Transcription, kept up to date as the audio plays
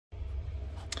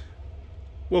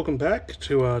Welcome back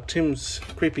to Tim's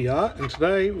Creepy Art, and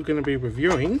today we're going to be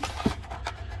reviewing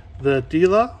the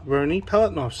Daler-rowney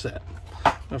palette knife set.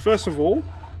 Now first of all,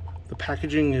 the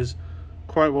packaging is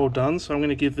quite well done, so I'm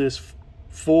going to give this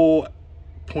 4.5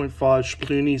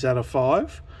 sploonies out of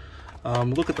 5.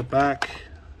 Look at the back.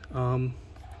 Comes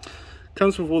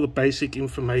with all the basic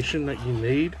information that you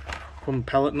need from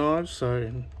palette knives, so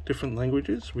in different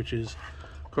languages, which is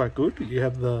quite good. You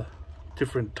have the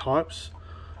different types.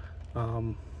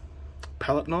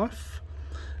 Palette knife.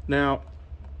 Now,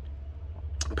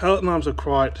 palette knives are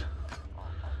quite,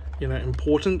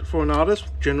 important for an artist,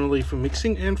 generally for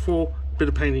mixing and for a bit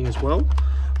of painting as well.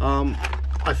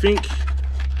 I think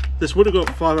this would have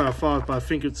got 5 out of 5, but I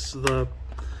think it's the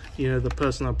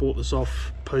person I bought this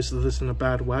off posted this in a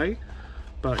bad way.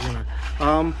 But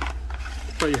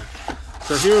but yeah.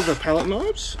 So here are the palette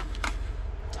knives.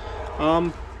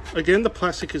 Again, the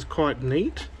plastic is quite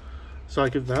neat, so I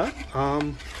give that.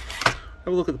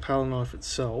 Have a look at the palette knife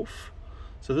itself.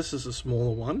 So this is a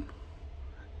smaller one,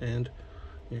 and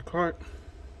quite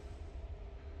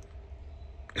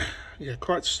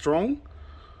strong,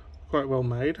 quite well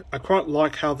made. I quite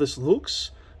like how this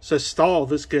looks. So style,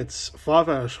 this gets 5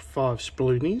 out of 5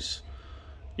 sploonies.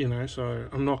 So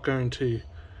I'm not going to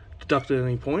deduct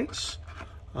any points.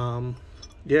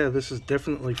 Yeah, this is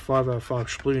definitely 5 out of 5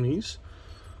 sploonies.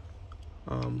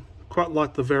 Quite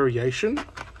like the variation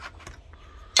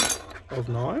of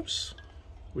knives,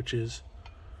 which is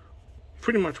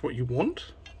pretty much what you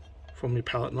want from your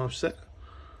palette knife set.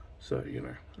 So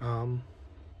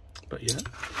but yeah,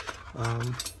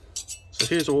 so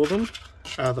here's all of them,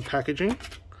 the packaging.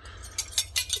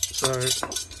 So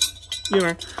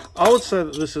I would say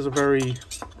that this is a very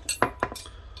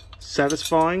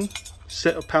satisfying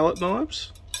set of palette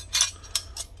knives.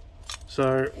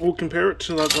 So we'll compare it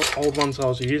to like the old ones I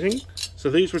was using. So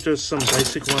these were just some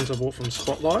basic ones I bought from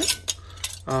Spotlight.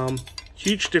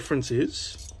 Huge difference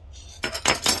is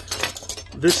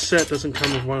this set doesn't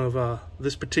come with one of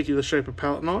this particular shape of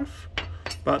palette knife.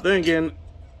 But then again,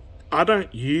 I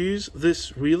don't use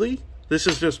this really. This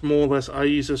is just more or less, I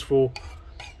use this for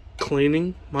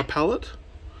cleaning my palette.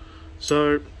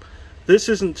 So this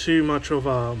isn't too much of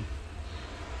a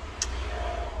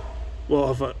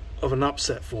of an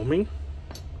upset for me.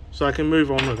 So I can move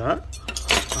on with that.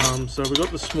 So we got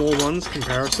the small ones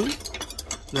comparison.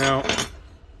 Now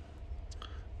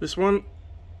this one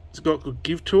has got good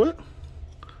give to it,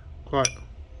 quite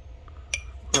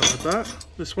like that.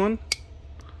 This one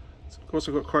it's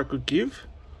also got quite good give,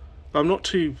 but I'm not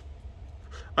too.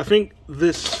 I think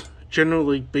this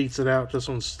generally beats it out just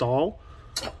on style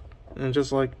and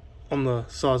just like on the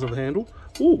size of the handle.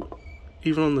 Ooh,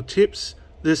 even on the tips,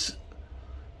 the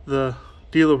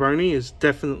Daler-rowney is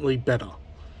definitely better.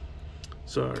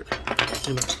 So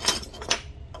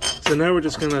so now we're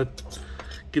just gonna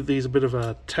give these a bit of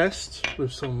a test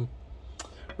with some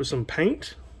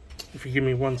paint. If you give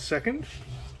me 1 second.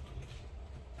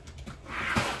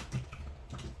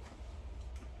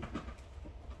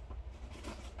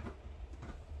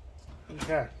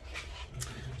 Okay,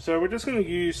 so we're just going to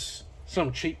use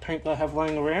some cheap paint that I have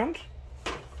laying around,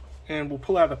 and we'll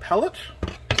pull out a palette,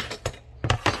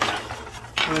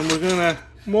 and we're going to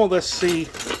more or less see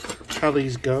how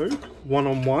these go one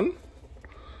on one.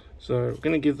 So we're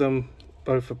going to give them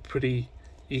both a pretty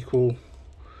equal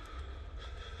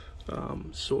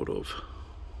sort of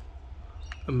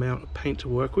amount of paint to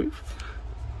work with.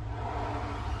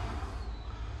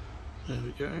 There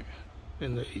we go,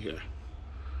 and there you go.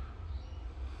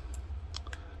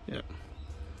 Yeah,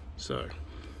 so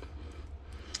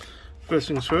first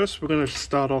things first, we're going to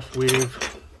start off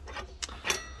with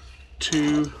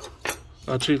two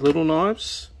little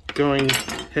knives going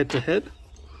head to head.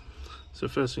 So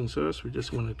first things first, we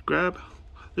just want to grab,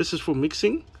 this is for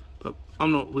mixing, but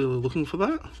I'm not really looking for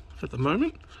that at the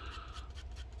moment,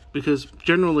 because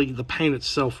generally the paint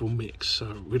itself will mix,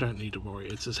 so we don't need to worry.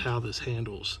 It's just how this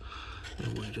handles.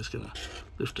 And we're just going to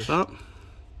lift it up,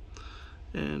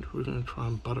 and we're going to try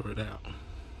and butter it out.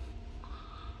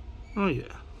 Oh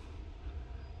yeah.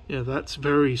 Yeah, that's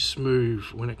very smooth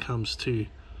when it comes to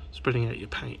spreading out your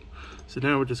paint. So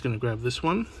now we're just going to grab this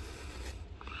one.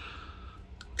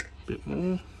 A bit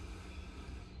more.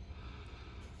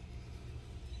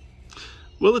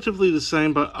 Relatively the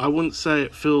same, but I wouldn't say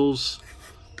it feels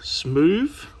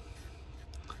smooth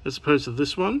as opposed to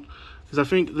this one, because I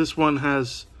think this one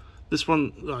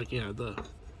like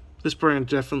this brand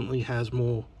definitely has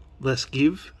less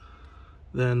give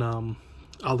than our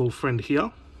little friend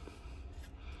here.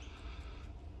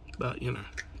 But it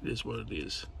is what it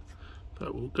is.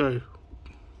 But we'll go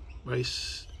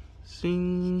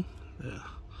racing there.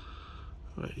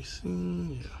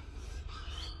 Facing, yeah.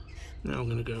 Now I'm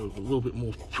going to go a little bit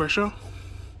more pressure.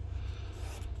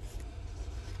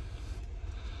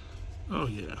 Oh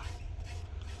yeah.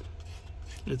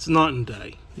 It's night and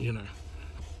day, you know.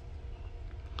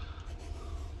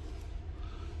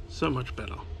 So much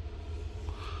better.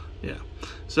 Yeah.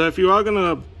 So if you are going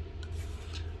to,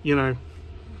 you know,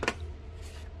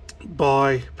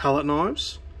 buy palette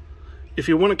knives, if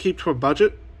you want to keep to a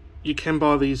budget, you can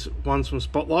buy these ones from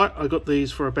Spotlight. I got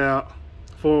these for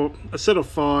a set of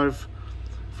 5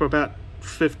 for about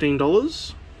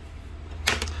 $15.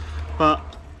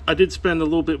 But I did spend a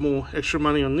little bit more extra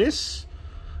money on this.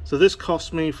 So this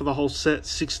cost me for the whole set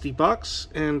 $60,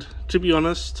 and to be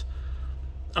honest,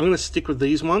 I'm going to stick with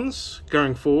these ones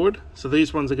going forward. So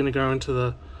these ones are going to go into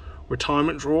the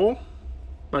retirement drawer.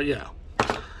 But yeah,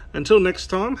 until next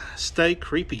time, stay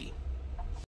creepy.